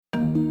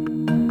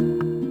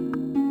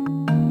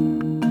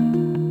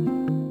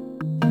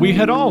We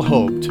had all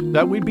hoped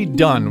that we'd be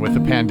done with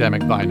the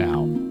pandemic by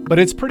now, but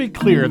it's pretty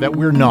clear that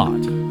we're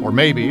not. Or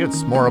maybe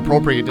it's more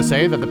appropriate to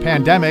say that the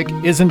pandemic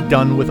isn't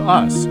done with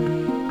us.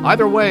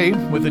 Either way,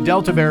 with the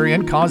Delta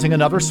variant causing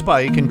another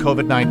spike in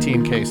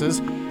COVID-19 cases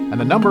and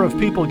the number of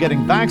people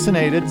getting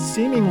vaccinated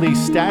seemingly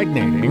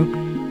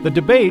stagnating, the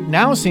debate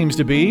now seems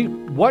to be,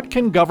 what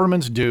can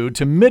governments do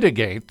to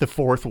mitigate the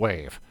fourth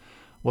wave?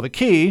 Well, the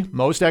key,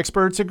 most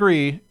experts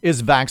agree,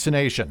 is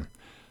vaccination.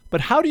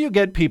 But how do you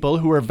get people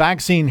who are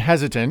vaccine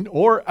hesitant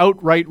or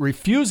outright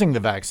refusing the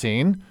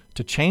vaccine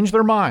to change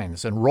their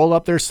minds and roll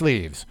up their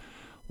sleeves?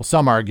 Well,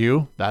 some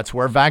argue that's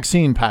where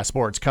vaccine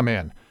passports come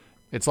in.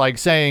 It's like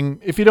saying,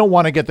 if you don't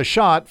want to get the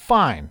shot,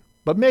 fine.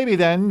 But maybe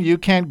then you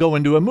can't go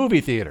into a movie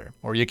theater,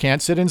 or you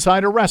can't sit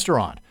inside a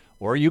restaurant,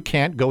 or you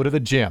can't go to the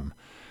gym.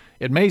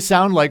 It may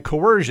sound like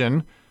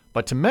coercion,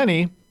 but to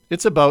many,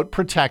 it's about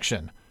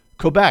protection.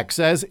 Quebec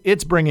says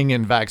it's bringing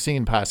in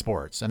vaccine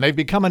passports, and they've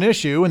become an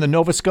issue in the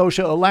Nova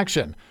Scotia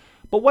election.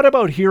 But what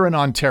about here in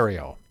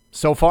Ontario?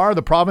 So far,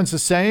 the province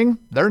is saying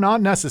they're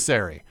not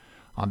necessary.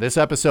 On this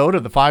episode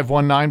of the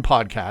 519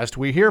 podcast,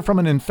 we hear from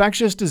an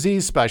infectious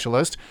disease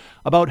specialist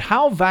about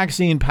how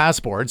vaccine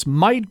passports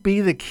might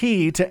be the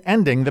key to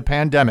ending the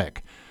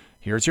pandemic.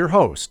 Here's your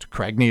host,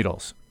 Craig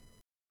Needles.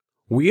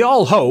 We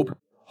all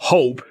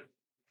hope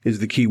is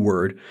the key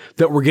word,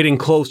 that we're getting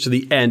close to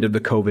the end of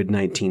the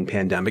COVID-19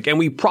 pandemic. And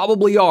we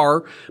probably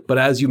are, but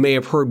as you may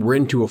have heard, we're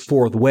into a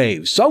fourth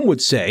wave. Some would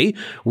say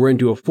we're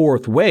into a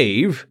fourth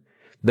wave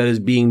that is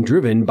being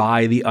driven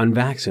by the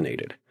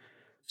unvaccinated.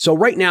 So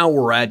right now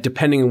we're at,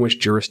 depending on which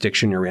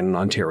jurisdiction you're in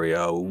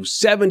Ontario,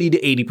 70 to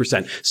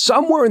 80%.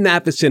 Somewhere in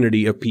that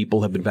vicinity of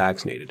people have been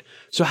vaccinated.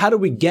 So how do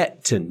we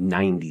get to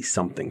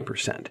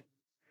 90-something%?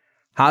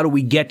 How do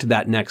we get to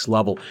that next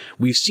level?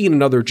 We've seen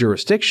in other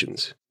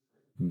jurisdictions,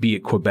 be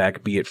it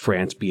Quebec, be it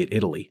France, be it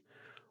Italy,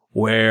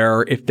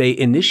 where if they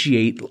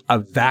initiate a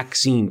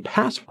vaccine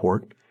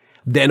passport,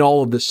 then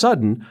all of a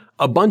sudden,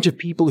 a bunch of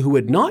people who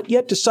had not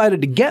yet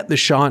decided to get the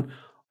shot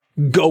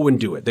go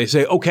and do it. They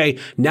say, okay,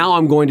 now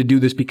I'm going to do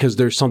this because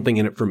there's something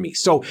in it for me.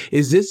 So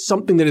is this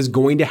something that is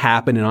going to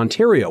happen in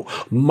Ontario?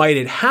 Might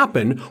it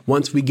happen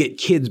once we get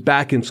kids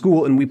back in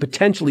school and we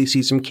potentially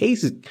see some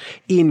cases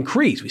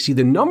increase? We see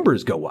the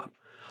numbers go up.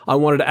 I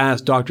wanted to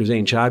ask Dr.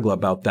 Zain Chagla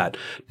about that.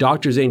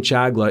 Dr. Zain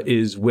Chagla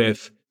is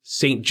with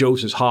St.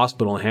 Joseph's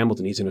Hospital in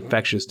Hamilton. He's an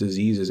infectious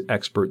diseases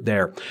expert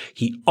there.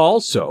 He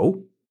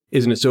also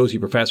is an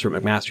associate professor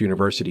at McMaster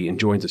University and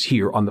joins us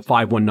here on the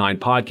 519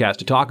 podcast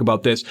to talk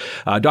about this.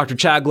 Dr.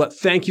 Chagla,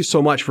 thank you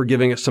so much for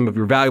giving us some of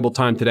your valuable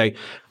time today.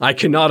 I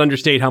cannot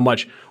understate how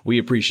much we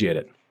appreciate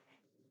it.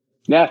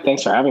 Yeah,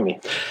 thanks for having me.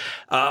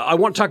 I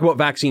want to talk about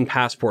vaccine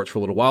passports for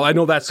a little while. I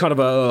know that's kind of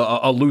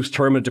a loose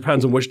term. It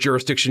depends on which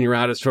jurisdiction you're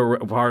at as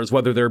far as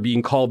whether they're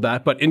being called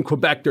that. But in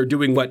Quebec, they're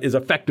doing what is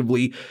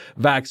effectively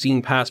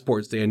vaccine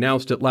passports. They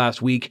announced it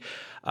last week.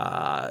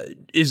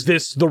 Is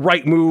this the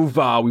right move?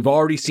 We've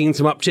already seen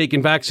some uptake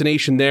in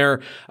vaccination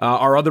there.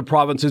 Are other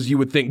provinces, you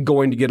would think,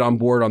 going to get on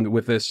board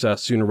with this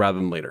sooner rather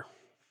than later?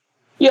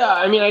 Yeah,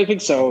 I mean, I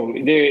think so.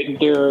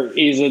 There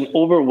is an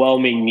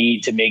overwhelming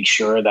need to make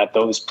sure that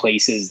those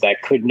places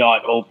that could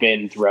not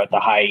open throughout the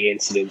high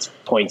incidence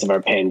points of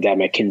our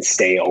pandemic can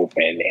stay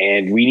open.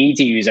 And we need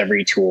to use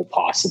every tool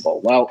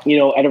possible. Well,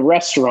 at a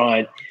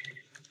restaurant,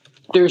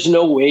 there's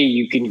no way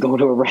you can go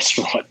to a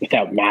restaurant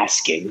without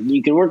masking.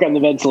 You can work on the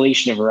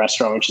ventilation of a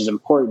restaurant, which is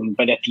important.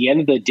 But at the end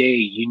of the day,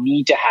 you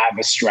need to have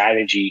a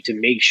strategy to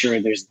make sure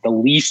there's the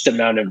least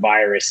amount of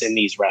virus in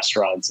these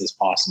restaurants as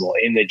possible,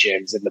 in the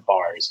gyms, in the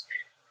bars.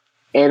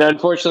 And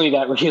unfortunately,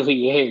 that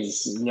really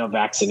is,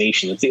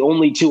 vaccination. It's the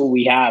only tool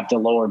we have to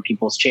lower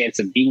people's chance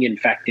of being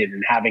infected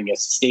and having a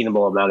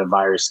sustainable amount of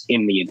virus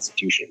in the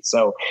institution.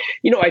 So,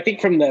 I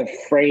think from the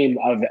frame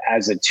of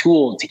as a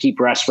tool to keep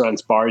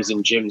restaurants, bars,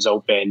 and gyms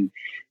open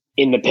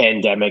in the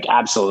pandemic,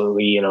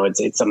 absolutely,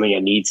 it's something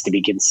that needs to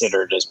be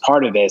considered as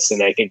part of this.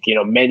 And I think,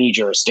 many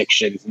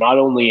jurisdictions, not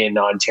only in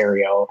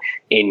Ontario,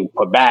 in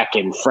Quebec,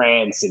 in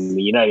France, in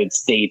the United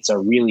States,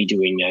 are really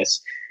doing this.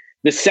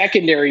 The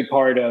secondary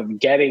part of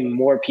getting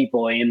more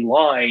people in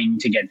line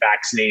to get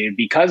vaccinated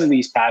because of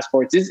these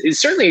passports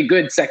is certainly a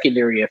good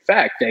secondary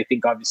effect. I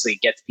think obviously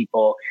it gets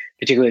people,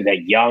 particularly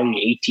that young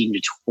 18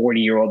 to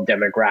 40-year-old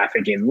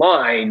demographic, in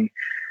line.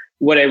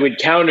 What I would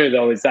counter,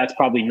 though, is that's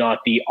probably not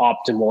the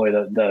optimal or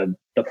the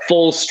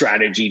full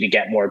strategy to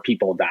get more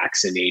people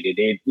vaccinated.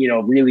 It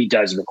really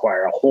does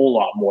require a whole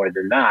lot more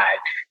than that.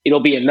 It'll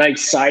be a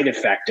nice side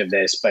effect of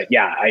this, but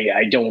yeah,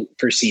 I don't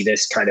foresee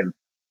this kind of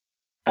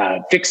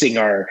fixing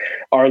our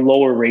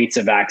lower rates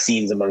of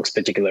vaccines amongst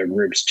particular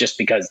groups just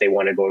because they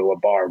want to go to a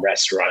bar,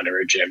 restaurant, or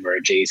a gym or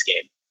a Jays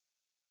game.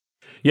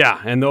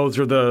 Yeah, and those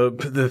are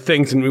the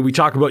things, and we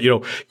talk about,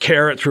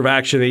 carrots for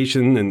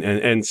vaccination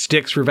and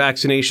sticks for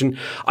vaccination.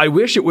 I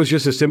wish it was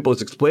just as simple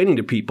as explaining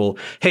to people,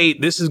 hey,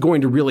 this is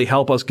going to really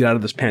help us get out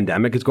of this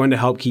pandemic. It's going to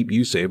help keep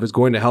you safe. It's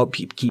going to help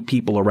keep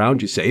people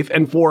around you safe.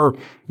 And for,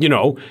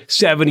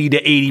 70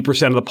 to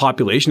 80% of the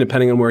population,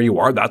 depending on where you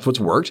are, that's what's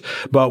worked.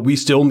 But we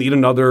still need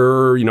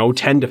another,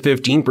 10 to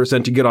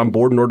 15% to get on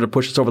board in order to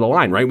push us over the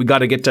line, right? We got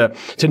to get to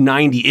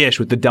 90-ish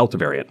with the Delta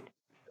variant.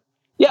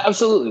 Yeah,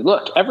 absolutely.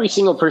 Look, every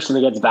single person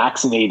that gets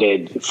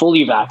vaccinated,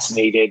 fully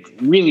vaccinated,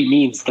 really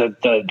means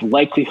that the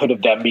likelihood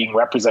of them being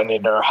represented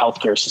in our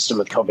healthcare system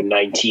with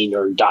COVID-19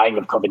 or dying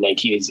of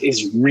COVID-19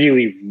 is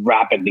really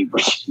rapidly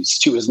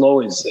reduced to as low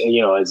as,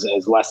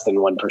 as less than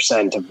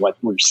 1% of what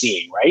we're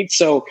seeing, right?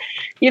 So,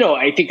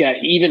 I think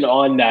that even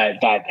on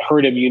that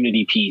herd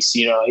immunity piece,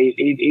 it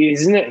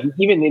isn't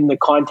even in the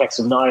context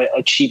of not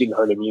achieving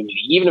herd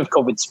immunity, even if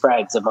COVID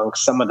spreads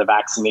amongst some of the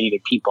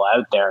vaccinated people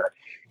out there,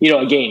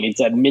 again,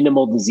 it's a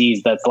minimal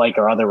disease that's like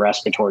our other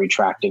respiratory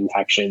tract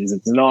infections.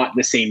 It's not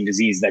the same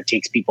disease that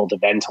takes people to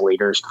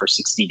ventilators for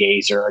 60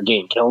 days or,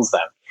 again, kills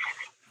them.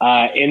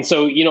 And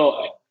so,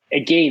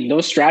 again,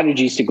 those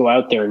strategies to go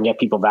out there and get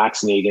people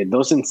vaccinated,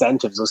 those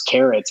incentives, those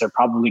carrots are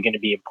probably going to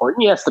be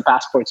important. Yes, the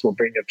passports will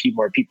bring a few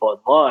more people in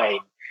line.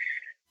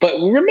 But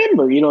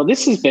remember,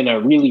 this has been a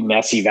really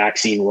messy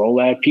vaccine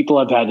rollout. People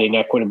have had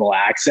inequitable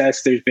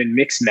access. There's been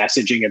mixed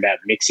messaging about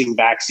mixing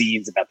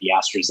vaccines, about the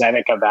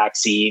AstraZeneca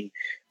vaccine,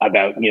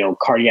 about,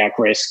 cardiac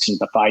risks with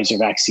the Pfizer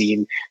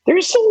vaccine.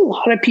 There's still a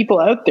lot of people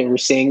out there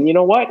saying, you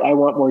know what, I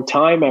want more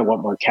time, I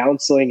want more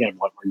counseling, I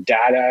want more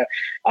data.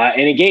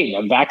 And again,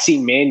 a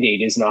vaccine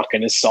mandate is not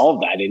going to solve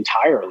that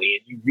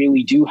entirely. And you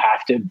really do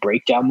have to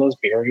break down those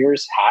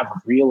barriers, have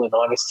real and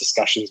honest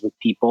discussions with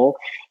people.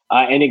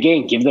 And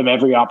again, give them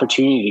every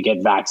opportunity to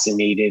get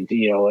vaccinated,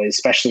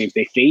 especially if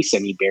they face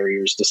any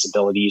barriers,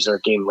 disabilities, or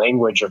again,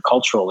 language or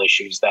cultural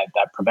issues that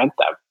prevent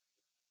them.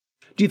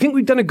 Do you think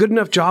we've done a good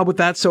enough job with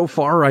that so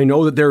far? I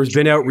know that there's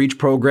been outreach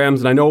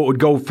programs, and I know it would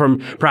go from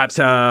perhaps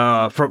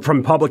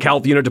from public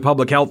health unit to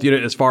public health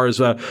unit as far as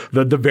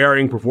the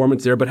varying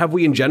performance there. But have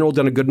we in general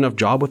done a good enough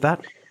job with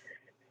that?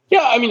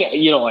 Yeah, I mean,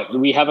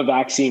 we have a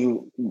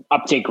vaccine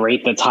uptake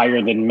rate that's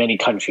higher than many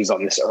countries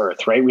on this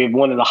earth, right? We have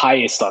one of the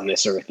highest on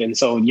this earth. And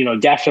so,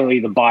 definitely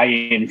the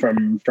buy-in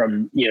from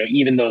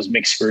even those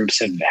mixed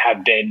groups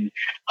have been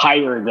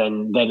higher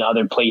than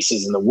other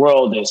places in the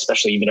world,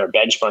 especially even our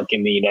benchmark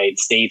in the United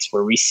States,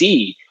 where we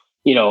see,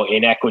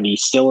 inequity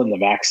still in the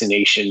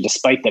vaccination,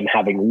 despite them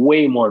having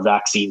way more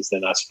vaccines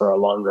than us for a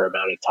longer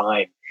amount of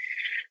time.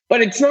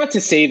 But it's not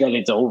to say that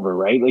it's over,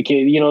 right? Like,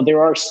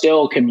 there are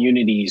still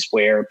communities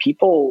where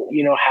people,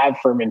 have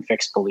firm and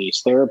fixed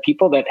beliefs. There are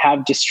people that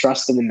have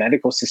distrust in the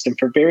medical system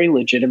for very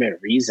legitimate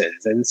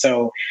reasons. And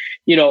so,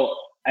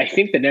 I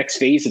think the next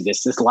phase of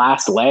this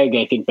last leg,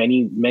 I think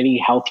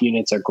many health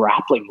units are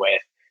grappling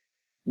with,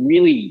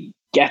 really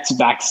gets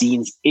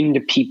vaccines into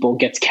people,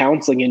 gets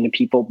counseling into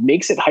people,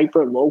 makes it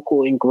hyper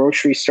local in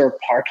grocery store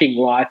parking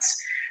lots,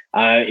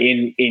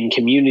 in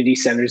community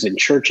centers and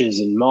churches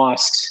and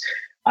mosques.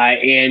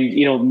 And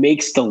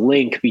makes the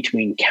link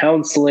between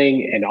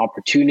counseling and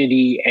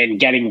opportunity and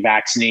getting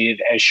vaccinated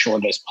as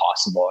short as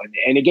possible.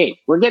 And again,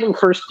 we're getting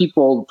first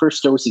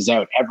doses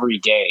out every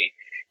day.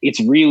 It's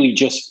really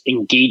just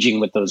engaging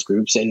with those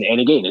groups and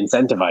again,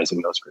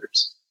 incentivizing those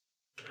groups.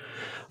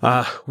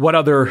 What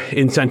other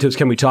incentives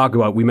can we talk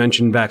about? We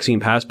mentioned vaccine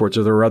passports.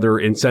 Are there other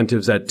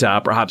incentives that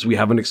perhaps we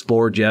haven't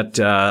explored yet,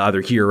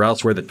 either here or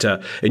elsewhere,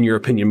 that in your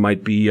opinion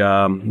might be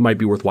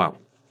worthwhile?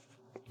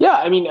 Yeah,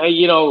 I mean,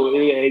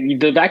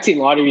 the vaccine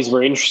lotteries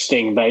were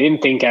interesting, but I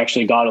didn't think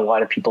actually got a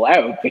lot of people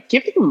out. But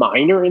giving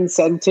minor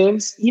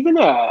incentives, even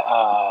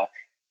a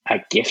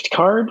gift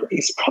card,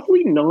 is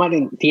probably not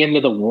at the end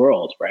of the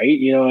world, right?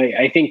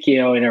 I think,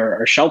 in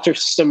our shelter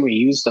system, we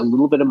used a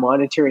little bit of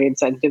monetary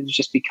incentives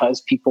just because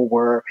people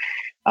were,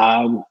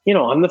 on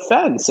the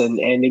fence.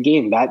 And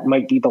again, that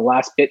might be the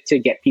last bit to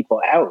get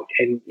people out.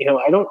 And,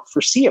 I don't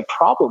foresee a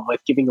problem with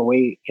giving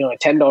away, a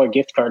 $10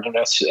 gift card in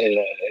a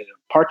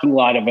parking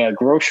lot of a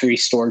grocery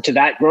store to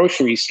that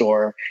grocery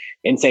store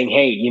and saying,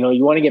 hey,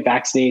 you want to get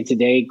vaccinated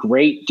today?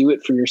 Great. Do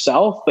it for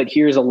yourself. But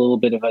here's a little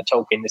bit of a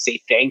token to say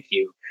thank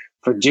you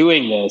for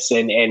doing this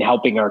and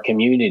helping our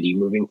community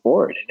moving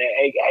forward.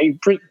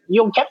 And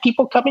you'll get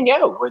people coming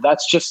out where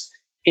that's just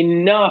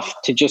enough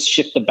to just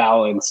shift the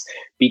balance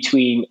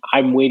between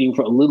I'm waiting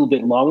for a little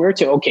bit longer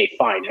to, okay,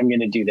 fine, I'm going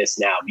to do this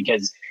now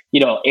because,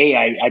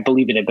 I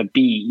believe in it, but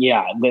B,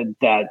 yeah,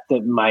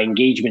 that my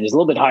engagement is a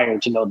little bit higher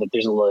to know that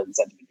there's a little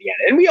incentive at the end.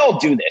 And we all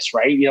do this,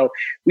 right?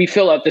 We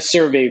fill out the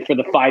survey for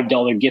the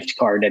 $5 gift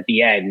card at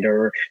the end,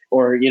 or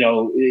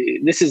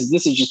this is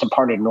just a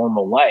part of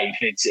normal life.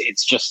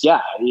 It's just,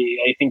 yeah,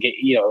 I think,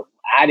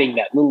 adding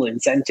that little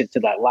incentive to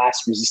that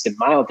last resistant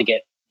mile to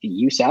get the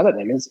use out of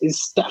them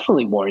is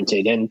definitely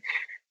warranted. And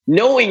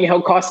knowing how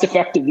cost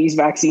effective these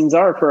vaccines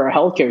are for our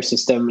healthcare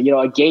system,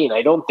 again,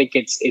 I don't think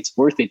it's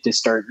worth it to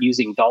start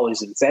using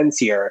dollars and cents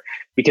here,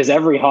 because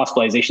every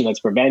hospitalization that's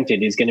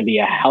prevented is going to be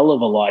a hell of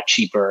a lot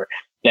cheaper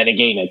than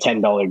again a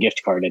 $10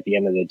 gift card at the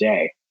end of the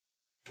day.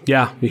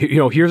 Yeah,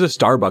 here's a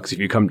Starbucks if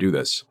you come do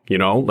this.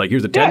 Like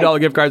here's a $10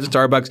 gift card to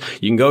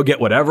Starbucks. You can go get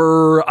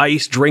whatever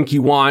iced drink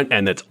you want,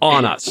 and it's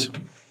on us.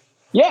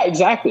 Yeah,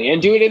 exactly,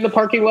 and do it in the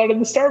parking lot of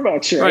the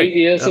Starbucks,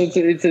 right? So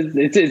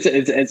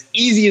it's as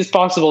easy as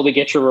possible to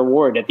get your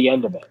reward at the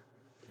end of it.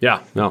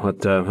 Yeah, no,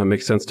 that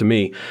makes sense to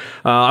me.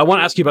 I want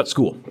to ask you about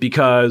school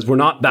because we're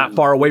not that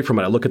far away from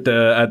it. I look at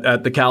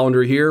the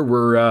calendar here.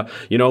 We're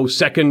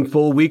second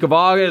full week of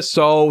August,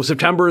 so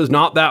September is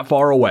not that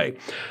far away.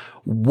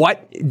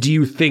 What do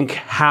you think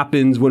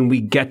happens when we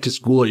get to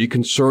school? Are you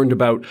concerned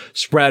about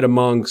spread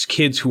amongst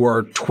kids who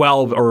are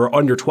 12 or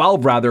under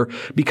 12 rather,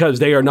 because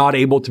they are not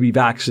able to be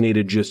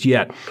vaccinated just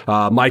yet?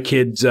 My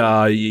kids,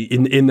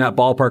 in that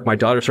ballpark, my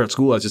daughter starts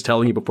school, I was just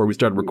telling you before we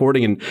started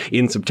recording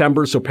in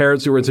September. So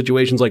parents who are in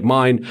situations like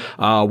mine,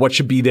 what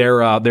should be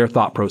their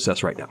thought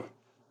process right now?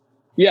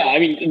 Yeah, I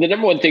mean, the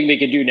number one thing they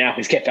can do now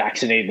is get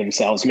vaccinated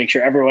themselves, make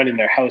sure everyone in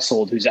their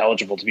household who's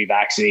eligible to be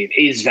vaccinated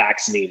is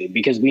vaccinated,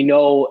 because we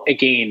know,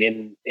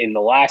 again, in the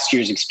last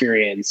year's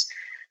experience,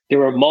 there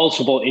were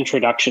multiple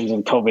introductions of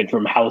COVID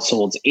from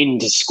households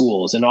into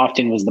schools, and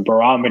often was the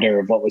barometer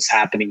of what was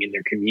happening in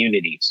their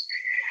communities.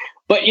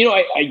 But,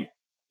 I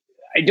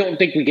don't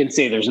think we can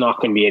say there's not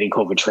going to be any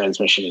COVID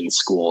transmission in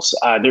schools.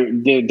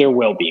 There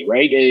will be,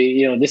 right?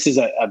 This is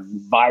a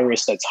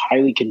virus that's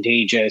highly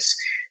contagious.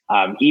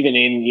 Even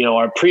in,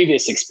 our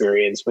previous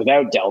experience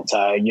without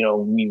Delta,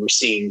 we were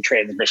seeing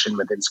transmission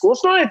within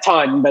schools, not a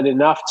ton, but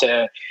enough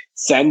to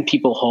send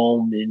people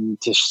home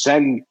and to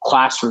send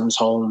classrooms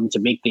home, to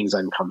make things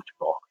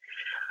uncomfortable.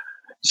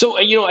 So,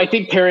 I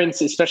think parents,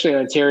 especially in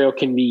Ontario,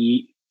 can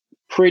be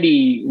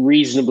pretty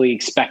reasonably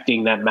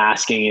expecting that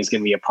masking is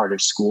going to be a part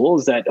of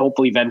schools, that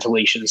hopefully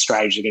ventilation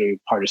strategies are going to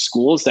be a part of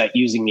schools, that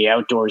using the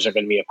outdoors are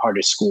going to be a part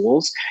of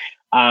schools.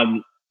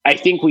 I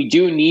think we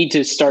do need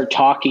to start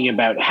talking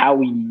about how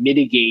we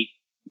mitigate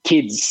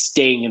kids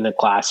staying in the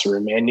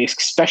classroom. And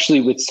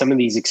especially with some of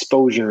these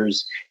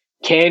exposures,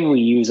 can we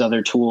use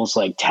other tools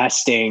like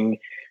testing,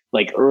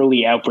 like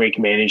early outbreak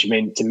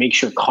management, to make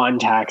sure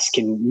contacts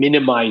can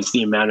minimize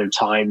the amount of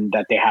time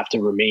that they have to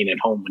remain at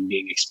home when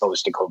being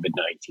exposed to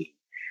COVID-19?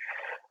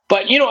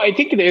 But, I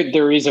think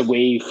there is a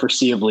way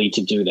foreseeably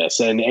to do this.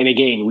 And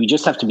again, we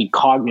just have to be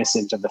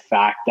cognizant of the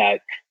fact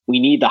that we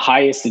need the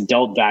highest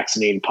adult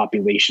vaccinated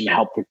population to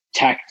help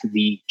protect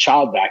the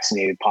child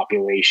vaccinated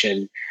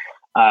population.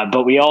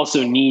 But we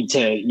also need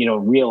to,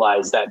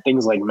 realize that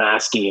things like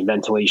masking and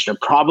ventilation are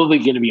probably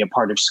going to be a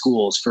part of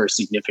schools for a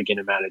significant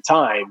amount of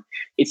time.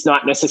 It's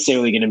not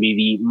necessarily going to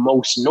be the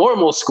most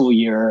normal school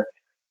year,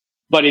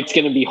 but it's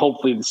going to be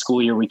hopefully the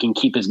school year we can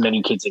keep as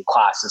many kids in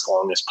class as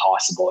long as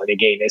possible. And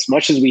again, as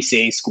much as we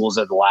say schools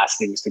are the last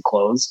things to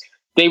close,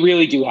 they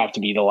really do have to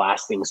be the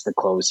last things to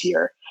close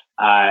here.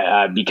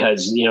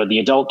 Because, the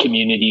adult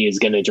community is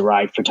going to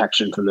derive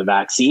protection from the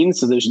vaccine.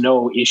 So there's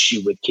no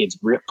issue with kids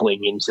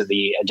rippling into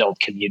the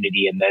adult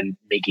community and then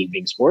making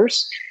things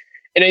worse.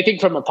 And I think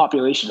from a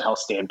population health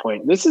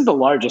standpoint, this is the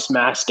largest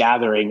mass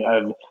gathering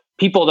of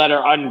people that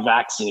are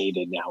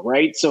unvaccinated now,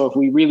 right? So if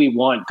we really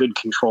want good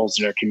controls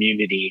in our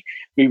community,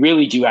 we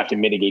really do have to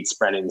mitigate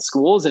spread in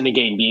schools. And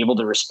again, be able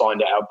to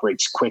respond to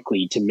outbreaks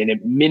quickly to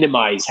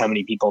minimize how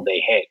many people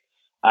they hit.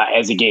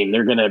 As again,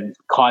 they're going to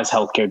cause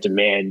healthcare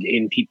demand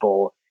in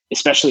people,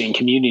 especially in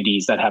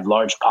communities that have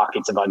large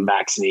pockets of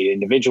unvaccinated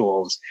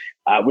individuals,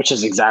 which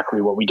is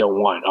exactly what we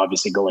don't want,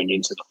 obviously, going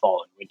into the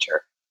fall and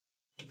winter.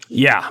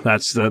 Yeah,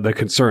 that's the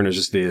concern, is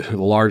just the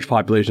large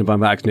population of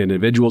unvaccinated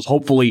individuals.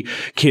 Hopefully,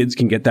 kids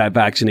can get that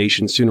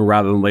vaccination sooner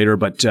rather than later,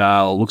 but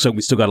looks like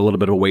we still got a little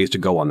bit of a ways to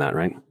go on that,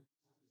 right?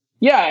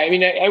 Yeah, I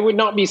mean, I would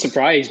not be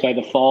surprised by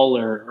the fall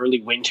or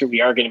early winter.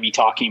 We are going to be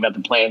talking about the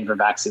plan for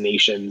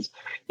vaccinations.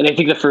 And I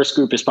think the first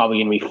group is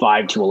probably going to be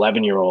 5 to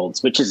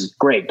 11-year-olds, which is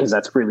great because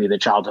that's really the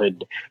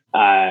childhood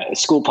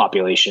school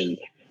population.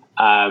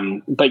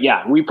 But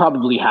yeah, we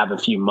probably have a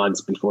few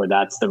months before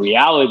that's the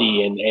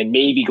reality. And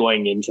maybe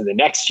going into the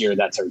next year,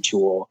 that's our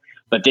tool.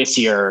 But this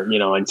year,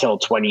 until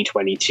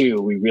 2022,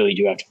 we really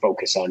do have to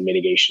focus on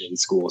mitigation in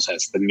schools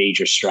as the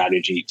major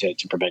strategy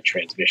to prevent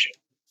transmission.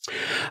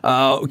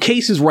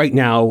 Cases right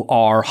now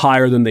are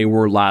higher than they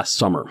were last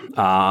summer.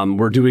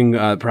 We're doing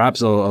perhaps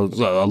a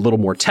little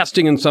more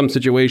testing in some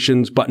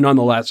situations, but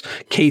nonetheless,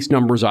 case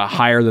numbers are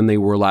higher than they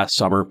were last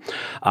summer,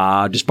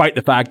 despite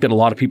the fact that a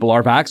lot of people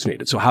are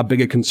vaccinated. So how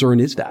big a concern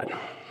is that?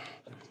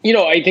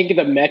 I think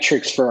the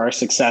metrics for our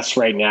success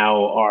right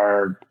now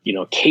are,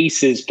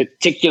 cases,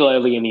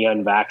 particularly in the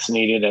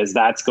unvaccinated, as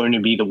that's going to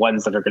be the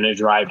ones that are going to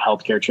drive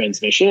healthcare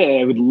transmission. And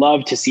I would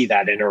love to see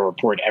that in a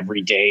report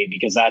every day,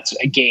 because that's,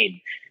 again,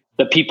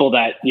 the people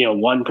that,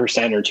 1%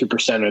 or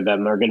 2% of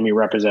them are going to be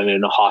represented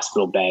in a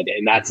hospital bed.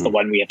 And that's the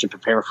one we have to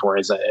prepare for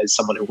as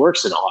someone who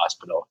works in a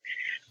hospital.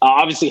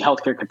 Obviously,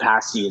 healthcare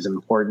capacity is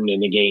important.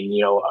 And again,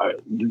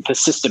 the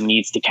system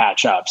needs to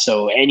catch up.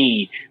 So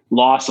any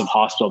loss of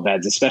hospital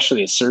beds,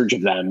 especially a surge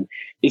of them,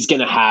 is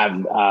going to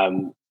have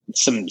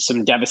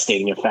some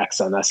devastating effects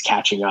on us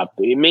catching up.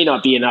 It may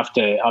not be enough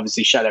to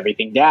obviously shut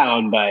everything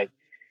down, but,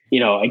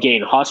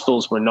 again,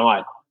 hospitals were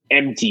not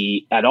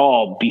empty at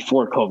all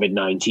before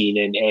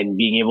COVID-19, and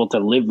being able to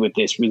live with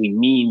this really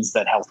means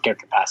that healthcare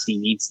capacity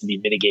needs to be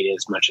mitigated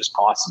as much as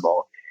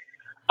possible.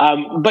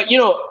 But,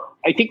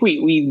 I think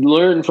we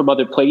learn from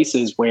other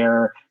places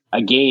where,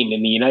 again,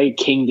 in the United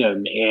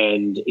Kingdom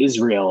and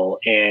Israel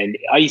and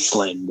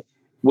Iceland,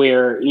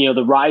 where,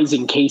 the rise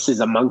in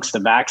cases amongst the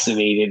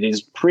vaccinated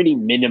is pretty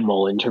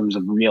minimal in terms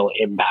of real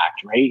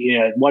impact, right?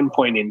 At one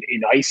point in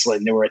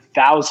Iceland, there were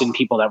 1,000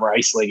 people that were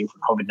isolating for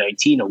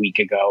COVID-19 a week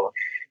ago.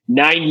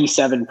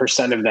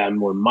 97% of them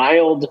were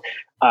mild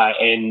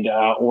and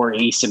or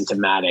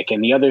asymptomatic,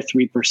 and the other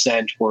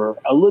 3% were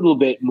a little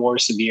bit more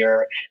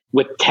severe,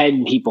 with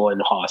 10 people in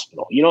the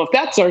hospital. If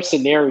that's our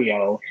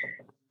scenario,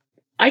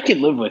 I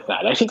can live with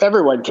that. I think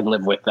everyone can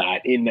live with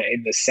that in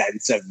the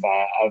sense of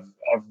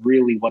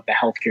really what the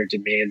healthcare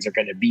demands are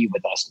going to be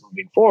with us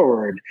moving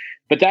forward.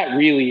 But that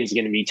really is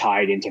going to be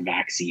tied into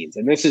vaccines,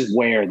 and this is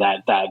where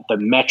that the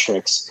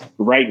metrics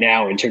right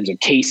now in terms of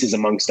cases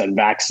amongst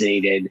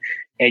unvaccinated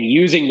and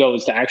using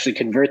those to actually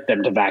convert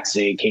them to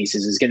vaccinated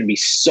cases is going to be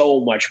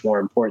so much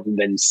more important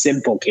than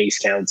simple case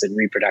counts and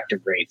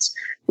reproductive rates,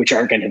 which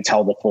aren't going to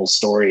tell the full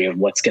story of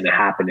what's going to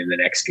happen in the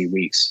next few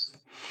weeks.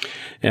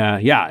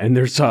 Yeah, and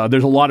there's a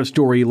lot of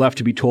story left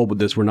to be told with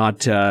this. We're not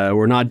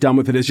done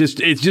with it. It's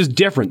just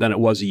different than it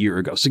was a year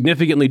ago.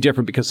 Significantly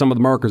different, because some of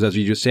the markers, as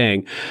you're just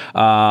saying,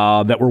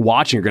 that we're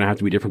watching are going to have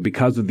to be different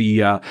because of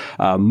the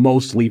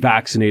mostly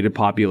vaccinated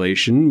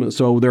population.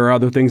 So there are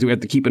other things that we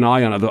have to keep an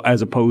eye on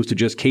as opposed to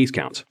just case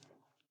counts.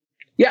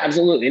 Yeah,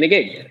 absolutely. And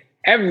again,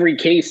 every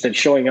case that's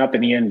showing up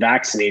in the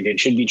unvaccinated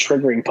should be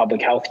triggering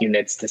public health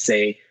units to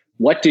say,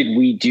 what did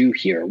we do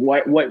here?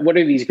 What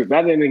are these groups?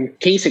 Rather than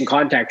case and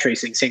contact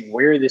tracing, saying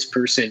where this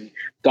person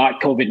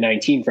got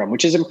COVID-19 from,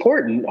 which is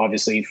important,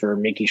 obviously, for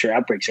making sure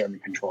outbreaks are under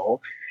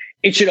control.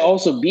 It should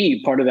also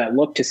be part of that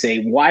look to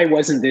say, why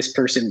wasn't this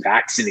person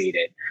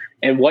vaccinated?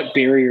 And what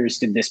barriers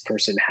did this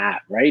person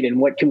have, right?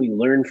 And what can we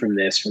learn from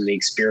this, from the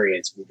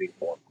experience moving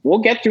forward? We'll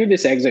get through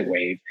this exit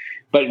wave,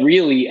 but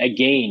really,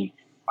 again,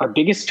 our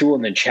biggest tool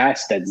in the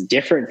chest that's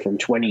different from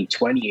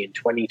 2020 and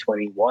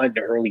 2021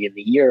 early in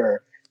the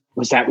year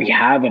was that we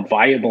have a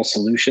viable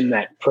solution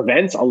that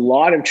prevents a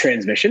lot of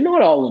transmission,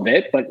 not all of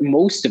it, but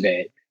most of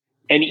it.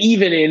 And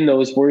even in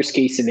those worst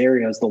case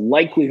scenarios, the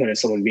likelihood of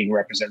someone being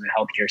represented in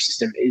the healthcare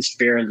system is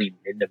fairly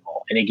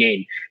minimal. And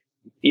again,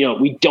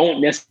 we don't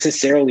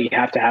necessarily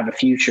have to have a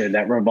future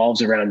that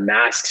revolves around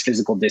masks,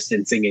 physical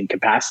distancing, and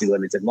capacity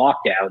limits and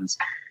lockdowns.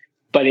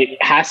 But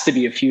it has to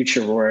be a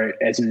future where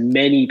as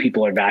many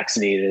people are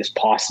vaccinated as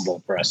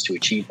possible for us to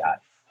achieve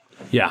that.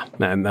 Yeah,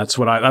 and that's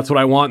what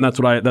I want. And that's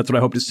what I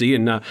hope to see.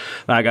 And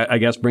I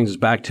guess brings us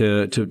back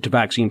to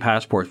vaccine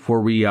passports. Before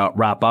we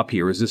wrap up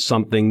here, is this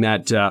something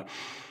that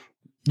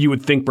you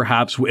would think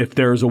perhaps if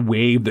there's a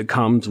wave that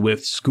comes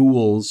with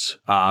schools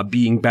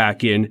being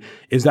back in,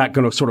 is that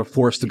going to sort of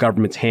force the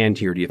government's hand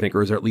here, do you think,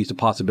 or is there at least a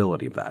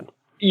possibility of that?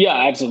 Yeah,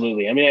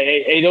 absolutely. I mean,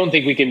 I don't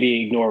think we can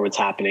ignore what's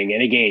happening.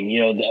 And again,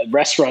 the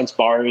restaurants,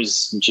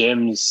 bars,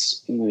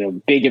 gyms,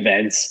 big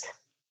events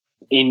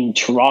in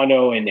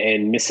Toronto and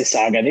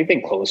Mississauga, they've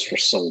been closed for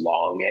so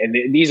long,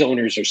 and these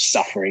owners are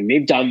suffering.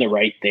 They've done the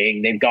right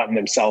thing. They've gotten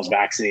themselves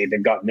vaccinated.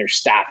 They've gotten their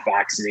staff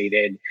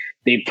vaccinated.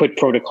 They've put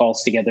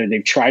protocols together.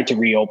 They've tried to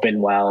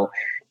reopen well.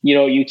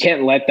 You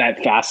can't let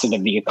that facet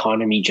of the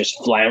economy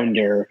just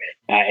flounder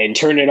and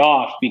turn it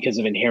off because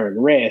of inherent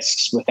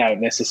risks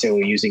without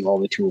necessarily using all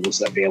the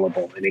tools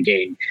available. And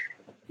again,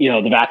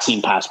 the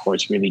vaccine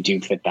passports really do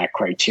fit that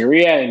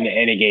criteria.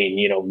 And again,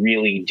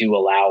 really do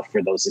allow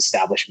for those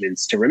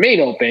establishments to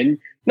remain open,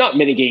 not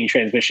mitigating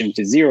transmission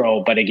to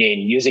zero, but again,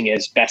 using it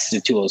as best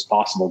a tool as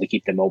possible to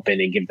keep them open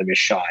and give them a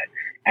shot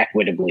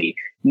equitably.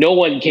 No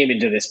one came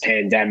into this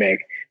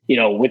pandemic,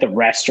 with a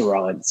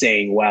restaurant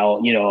saying,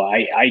 well,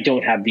 I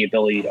don't have the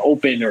ability to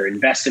open or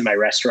invest in my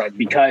restaurant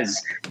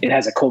because it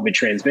has a COVID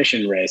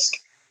transmission risk.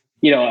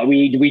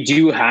 We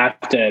do have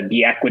to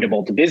be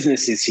equitable to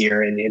businesses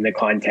here in the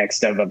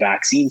context of a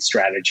vaccine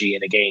strategy.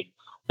 And again,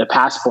 the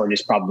passport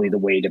is probably the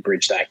way to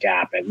bridge that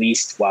gap, at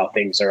least while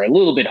things are a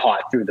little bit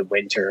hot through the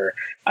winter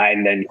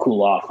and then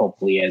cool off,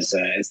 hopefully, as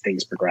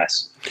things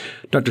progress.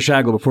 Dr.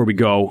 Chagla, before we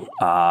go,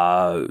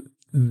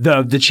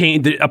 the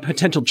change, a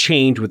potential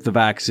change with the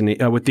vaccine,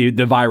 with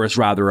the virus,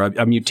 rather,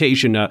 a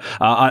mutation,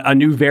 a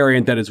new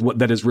variant that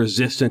is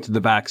resistant to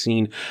the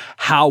vaccine.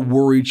 How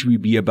worried should we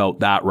be about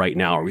that right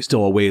now? Are we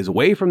still a ways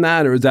away from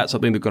that, or is that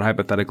something that could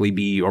hypothetically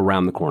be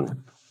around the corner?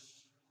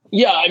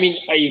 Yeah, I mean,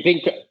 I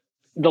think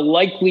the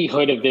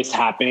likelihood of this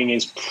happening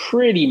is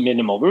pretty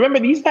minimal. Remember,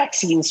 these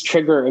vaccines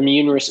trigger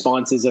immune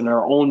responses in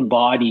our own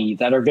body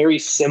that are very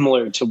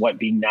similar to what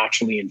being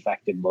naturally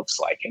infected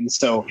looks like. And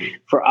so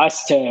for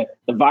the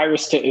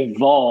virus to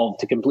evolve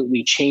to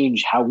completely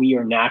change how we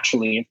are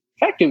naturally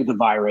infected with the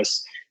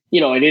virus,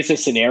 it is a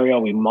scenario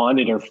we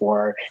monitor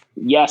for.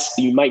 Yes,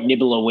 you might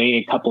nibble away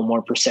a couple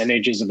more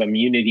percentages of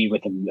immunity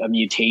with a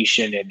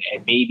mutation and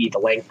maybe the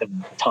length of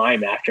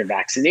time after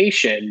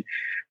vaccination.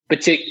 But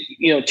to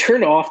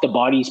turn off the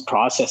body's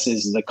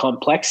processes, the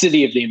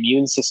complexity of the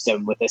immune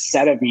system with a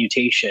set of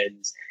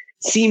mutations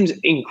seems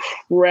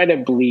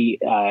incredibly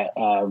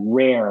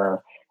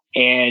rare.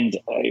 And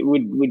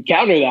would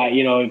counter that,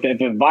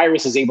 if a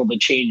virus is able to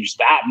change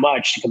that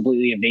much to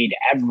completely evade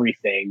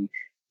everything,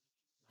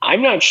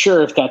 I'm not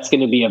sure if that's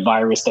going to be a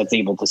virus that's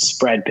able to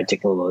spread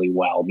particularly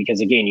well, because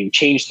again, you've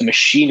changed the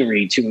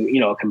machinery to,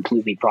 a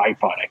completely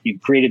byproduct.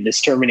 You've created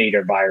this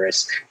Terminator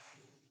virus,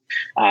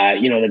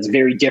 that's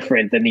very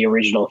different than the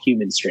original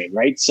human strain,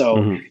 right?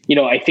 So,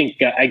 I think,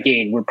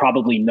 again, we're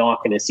probably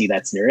not going to see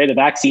that scenario. The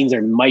vaccines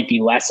might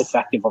be less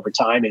effective over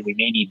time, and we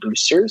may need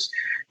boosters.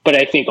 But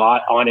I think,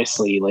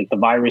 honestly, like the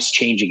virus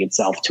changing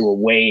itself to a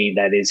way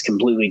that is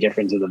completely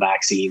different to the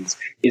vaccines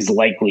is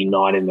likely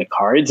not in the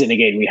cards. And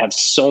again, we have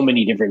so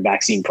many different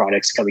vaccine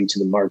products coming to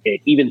the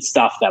market, even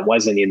stuff that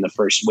wasn't in the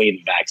first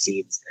wave of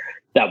vaccines,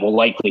 that will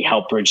likely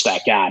help bridge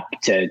that gap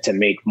to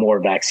make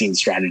more vaccine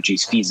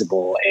strategies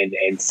feasible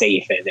and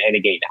safe, and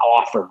again,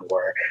 offer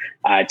more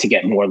to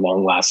get more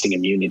long-lasting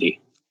immunity.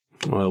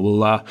 Well,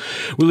 we'll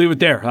leave it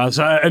there.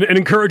 So an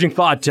encouraging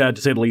thought, to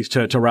say the least,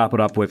 to wrap it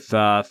up with.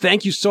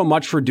 Thank you so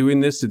much for doing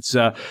this. It's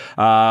a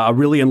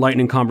really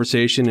enlightening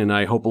conversation, and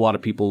I hope a lot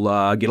of people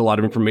get a lot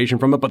of information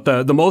from it. But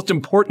the most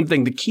important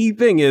thing, the key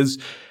thing is,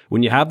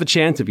 when you have the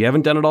chance, if you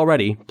haven't done it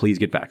already, please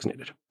get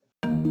vaccinated.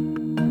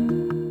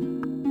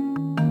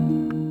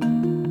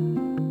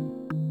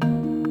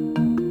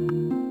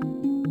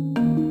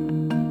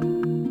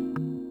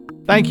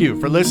 Thank you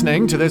for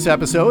listening to this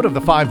episode of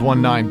the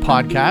 519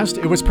 podcast.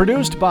 It was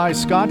produced by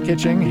Scott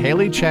Kitching,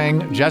 Haley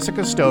Chang,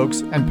 Jessica Stokes,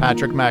 and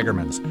Patrick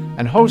Magermans,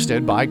 and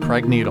hosted by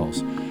Craig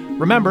Needles.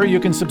 Remember, you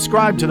can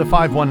subscribe to the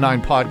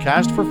 519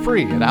 podcast for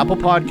free at Apple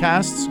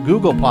Podcasts,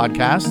 Google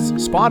Podcasts,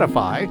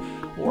 Spotify,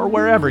 or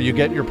wherever you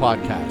get your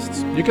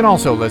podcasts. You can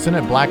also listen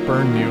at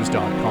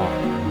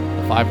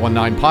blackburnnews.com. The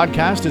 519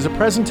 podcast is a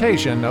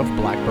presentation of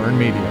Blackburn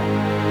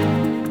Media.